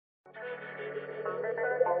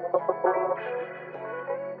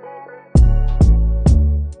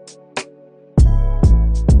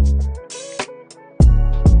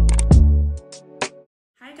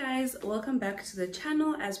Welcome back to the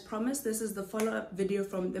channel. As promised, this is the follow-up video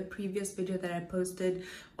from the previous video that I posted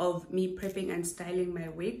of me prepping and styling my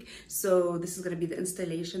wig. So this is going to be the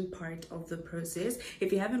installation part of the process.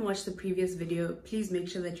 If you haven't watched the previous video, please make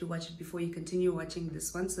sure that you watch it before you continue watching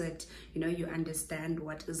this one, so that you understand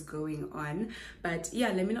what is going on. But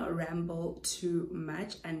yeah, let me not ramble too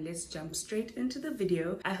much and let's jump straight into the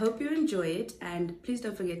video. I hope you enjoy it, and please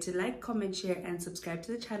don't forget to like, comment, share and subscribe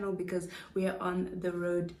to the channel, because we are on the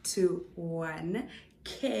road to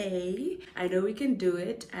 1K. I know we can do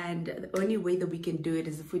it, and the only way that we can do it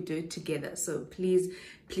is if we do it together. So please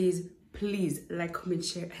like, comment,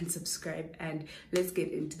 share and subscribe, and let's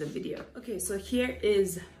get into the video. Okay, so here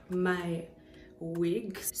is my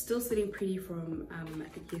wig, still sitting pretty from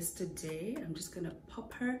yesterday. I'm just gonna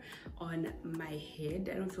pop her on my head.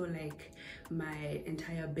 I don't feel like my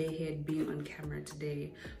entire bare head being on camera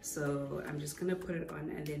today, so I'm just gonna put it on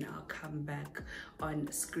and then I'll come back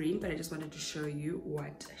on screen. But I just wanted to show you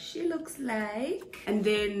what she looks like. And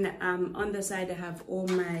then on the side I have all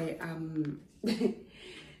my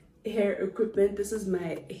hair equipment. This is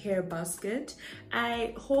my hair basket.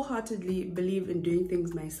 I wholeheartedly believe in doing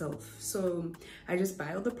things myself, so I just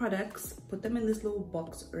buy all the products, put them in this little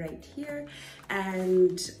box right here,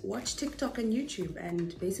 and watch TikTok and YouTube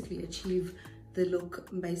and basically achieve the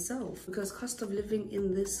look myself, because cost of living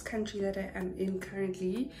in this country that I am in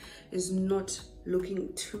currently is not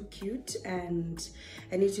looking too cute, and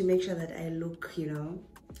I need to make sure that I look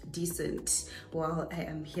decent while I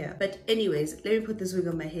am here. But anyways, let me put this wig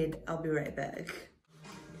on my head. I'll be right back.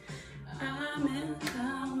 I'm in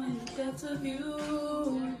town when it gets a view,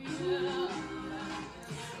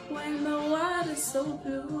 when the water's so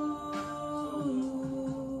blue,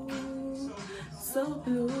 so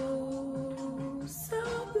blue, so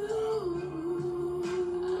blue.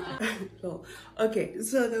 Oh, okay,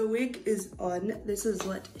 so the wig is on. This is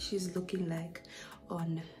what she's looking like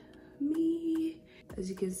on me. As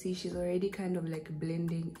you can see, she's already kind of like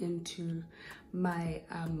blending into my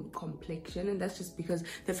complexion, and that's just because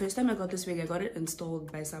the first time I got this wig, I got it installed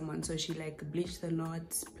by someone, so she like bleached the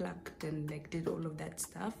knots, plucked, and like did all of that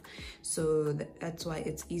stuff. So that's why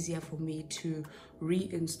it's easier for me to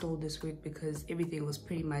reinstall this wig, because everything was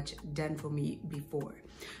pretty much done for me before.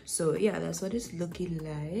 So yeah, that's what it's looking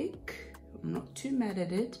like. I'm not too mad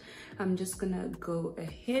at it. I'm just gonna go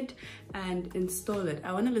ahead and install it.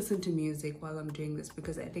 I want to listen to music while I'm doing this,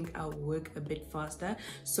 because I think I'll work a bit faster.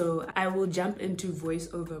 So I will jump into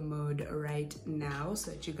voiceover mode right now, so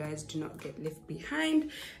that you guys do not get left behind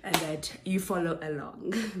and that you follow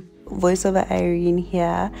along. Voiceover Irene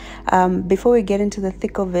here. Before we get into the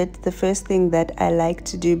thick of it, the first thing that I like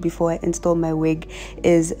to do before I install my wig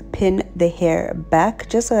is pin the hair back,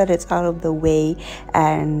 just so that it's out of the way,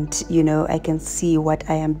 and I can see what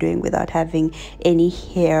I am doing without having any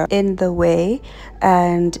hair in the way.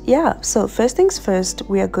 And yeah, so first things first,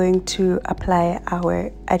 we are going to apply our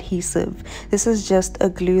adhesive. This is just a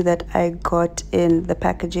glue that I got in the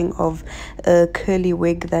packaging of a curly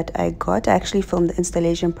wig that I got. I actually filmed the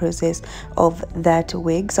installation process of that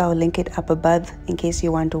wig, so I'll link it up above in case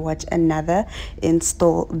you want to watch another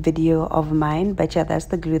install video of mine. But yeah, that's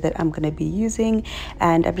the glue that I'm going to be using,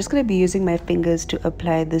 and I'm just going to be using my fingers to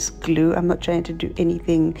apply this glue. I'm not trying to do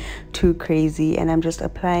anything too crazy, and I'm just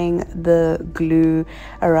applying the glue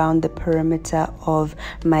around the perimeter of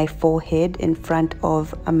my forehead in front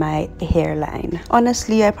of my hairline.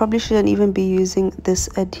 Honestly, I probably shouldn't even be using this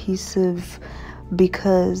adhesive,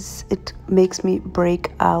 because it makes me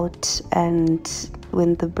break out, and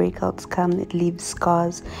when the breakouts come, it leaves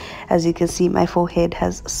scars. As you can see, my forehead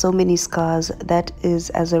has so many scars. That is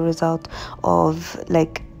as a result of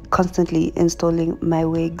like constantly installing my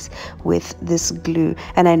wigs with this glue.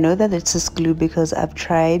 And I know that it's this glue because I've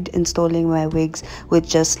tried installing my wigs with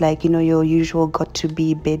just like your usual got to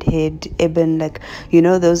be bedhead Ebin, like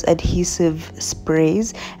those adhesive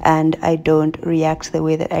sprays, and I don't react the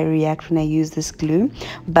way that I react when I use this glue.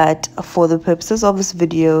 But for the purposes of this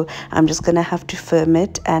video, I'm just gonna have to firm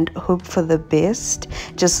it and hope for the best,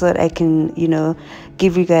 just so that I can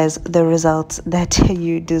give you guys the results that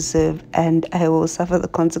you deserve, and I will suffer the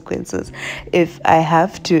consequences if I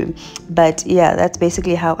have to. But yeah, that's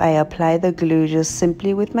basically how I apply the glue, just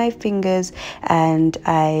simply with my fingers, and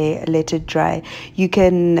I let it dry. You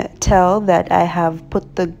can tell that I have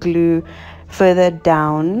put the glue further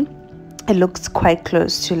down it looks quite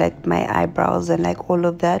close to like my eyebrows and like all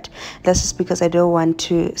of that. That's just because I don't want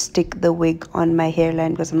to stick the wig on my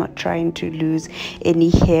hairline, because I'm not trying to lose any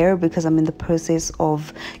hair, because I'm in the process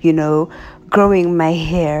of, you know, growing my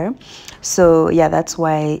hair. So yeah, that's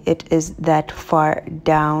why it is that far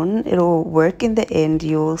down. It'll work in the end,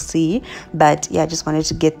 you will see, but yeah, I just wanted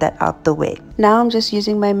to get that out the way. Now I'm just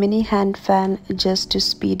using my mini hand fan just to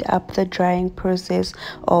speed up the drying process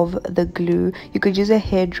of the glue. You could use a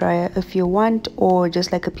hair dryer if you want, or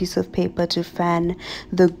just like a piece of paper to fan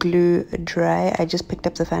the glue dry. I just picked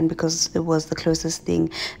up the fan because it was the closest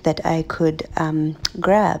thing that I could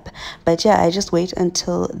grab. But yeah, I just wait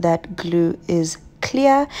until that glue is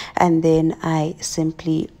clear, and then I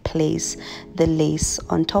simply place the lace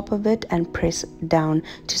on top of it and press down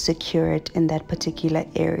to secure it in that particular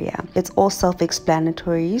area. It's all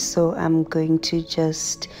self-explanatory, so I'm going to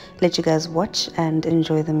just let you guys watch and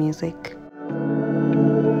enjoy the music.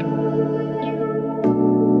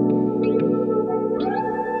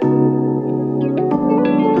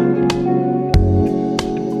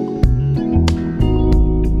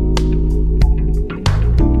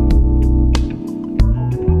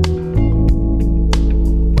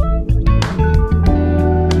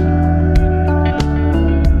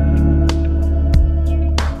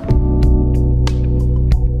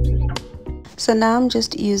 So now I'm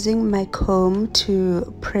just using my comb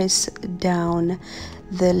to press down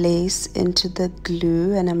the lace into the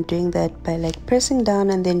glue, and I'm doing that by like pressing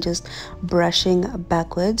down and then just brushing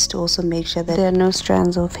backwards to also make sure that there are no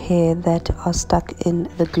strands of hair that are stuck in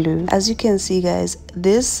the glue. As you can see, guys,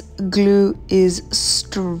 this glue is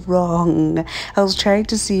strong. I was trying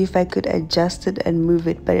to see if I could adjust it and move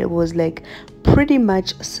it, but it was like pretty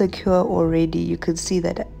much secure already. You could see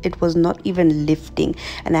that it was not even lifting,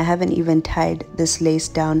 and I haven't even tied this lace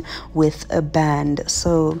down with a band.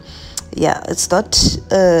 So yeah, it's not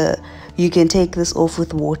you can take this off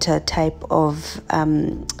with water type of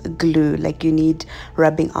glue, like you need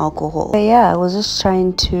rubbing alcohol. But yeah, I was just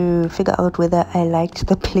trying to figure out whether I liked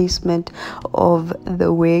the placement of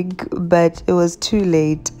the wig, but it was too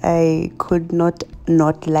late. I could not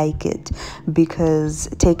like it, because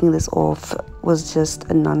taking this off was just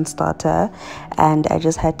a non-starter and I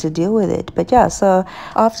just had to deal with it. But yeah, so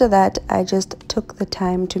after that I just took the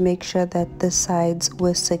time to make sure that the sides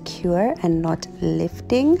were secure and not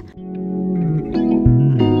lifting.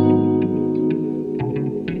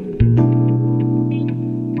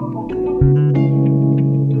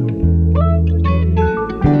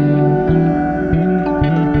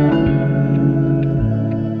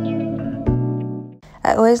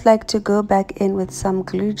 I always like to go back in with some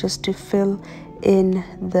glue just to fill in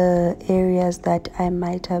the areas that I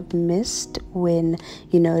might have missed when,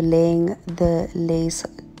 you know, laying the lace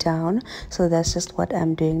down. So that's just what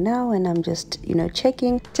I'm doing now, and I'm just, you know,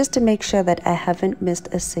 checking just to make sure that I haven't missed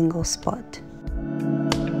a single spot.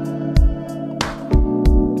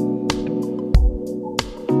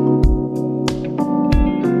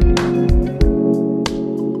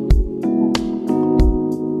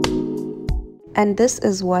 And this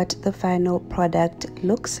is what the final product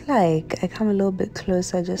looks like. I come a little bit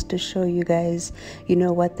closer just to show you guys, you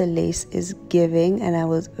know, what the lace is giving. And I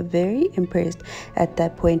was very impressed at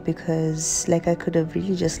that point, because like I could have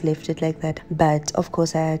really just left it like that, but of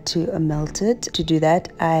course I had to melt it. To do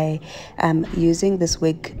that, I am using this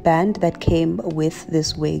wig band that came with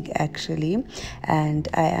this wig actually, and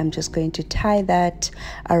I am just going to tie that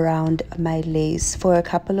around my lace for a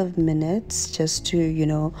couple of minutes just to, you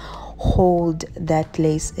know, hold that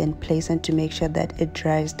lace in place and to make sure that it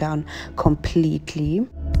dries down completely.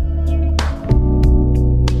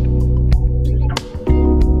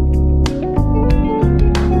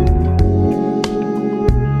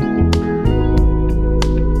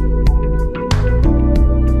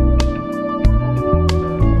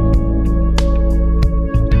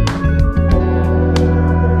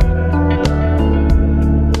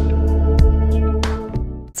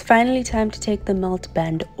 Finally, time to take the melt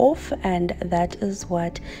band off, and that is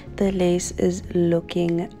what the lace is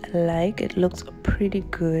looking like. It looks pretty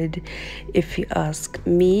good if you ask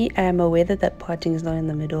me. I am aware that that parting is not in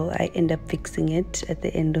the middle. I end up fixing it at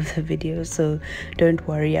the end of the video, so don't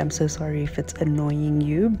worry. I'm so sorry if it's annoying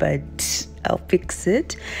you, but I'll fix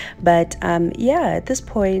it. But yeah, at this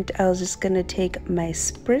point I was just gonna take my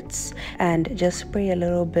spritz and just spray a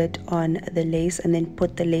little bit on the lace and then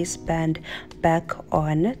put the lace band back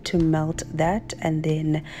on to melt that, and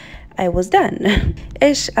then I was done.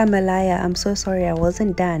 Ish, I'm a liar. I'm so sorry, I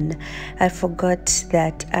wasn't done. I forgot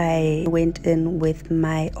that I went in with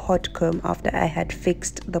my hot comb after I had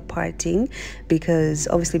fixed the parting, because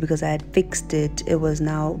obviously because I had fixed it, it was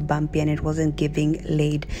now bumpy and it wasn't giving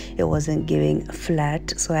laid, it wasn't giving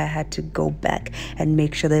flat. So I had to go back and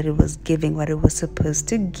make sure that it was giving what it was supposed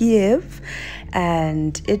to give,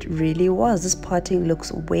 and it really was. This parting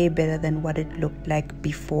looks way better than what it looked like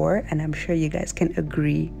before, and I'm sure you guys can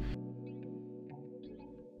agree.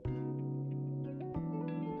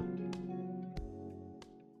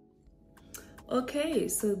 Okay,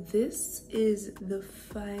 so this is the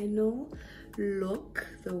final look.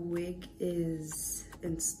 The wig is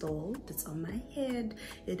installed, it's on my head,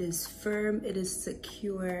 it is firm, it is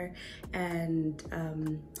secure, and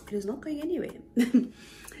it is not going anywhere.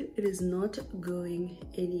 It is not going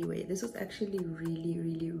anywhere. This was actually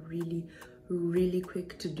really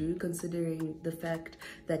quick to do, considering the fact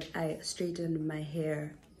that I straightened my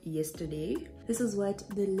hair yesterday. This is what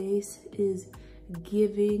the lace is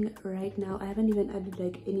giving right now. I haven't even added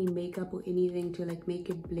like any makeup or anything to like make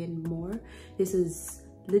it blend more. This is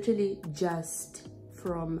literally just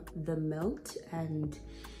from the melt, and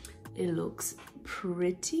it looks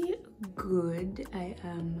pretty good. I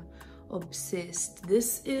am obsessed.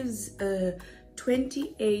 This is a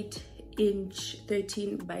 28-inch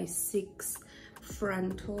 13x6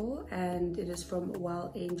 frontal, and it is from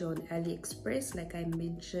Wild Angel on AliExpress. Like I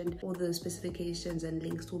mentioned, all the specifications and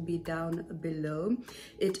links will be down below.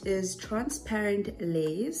 It is transparent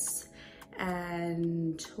lace,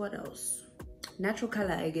 and what else? Natural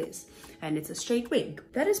color, I guess, and it's a straight wig.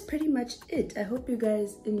 That is pretty much it. I hope you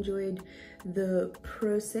guys enjoyed the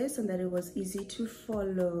process and that it was easy to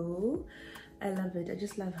follow. I love it. I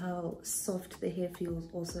just love how soft the hair feels.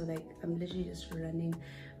 Also, like I'm literally just running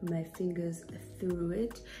my fingers through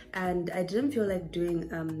it, and I didn't feel like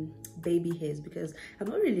doing baby hairs because I'm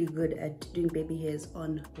not really good at doing baby hairs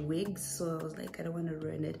on wigs, so I was like, I don't want to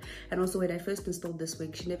ruin it. And also, when I first installed this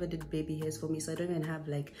wig, she never did baby hairs for me, so I don't even have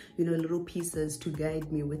like, you know, little pieces to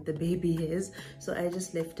guide me with the baby hairs. So I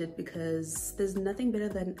just left it because there's nothing better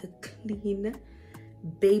than a clean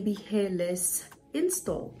baby hairless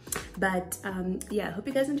install. But yeah, I hope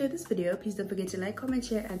you guys enjoyed this video. Please don't forget to like, comment,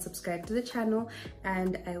 share, and subscribe to the channel,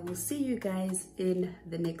 and I will see you guys in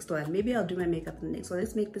the next one. Maybe I'll do my makeup in the next one.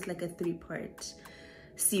 Let's make this like a 3-part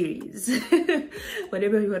series.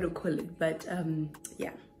 Whatever you want to call it. But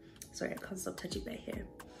yeah, sorry, I can't stop touching my hair.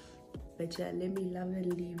 But yeah, let me love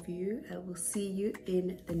and leave you. I will see you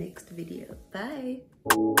in the next video. Bye.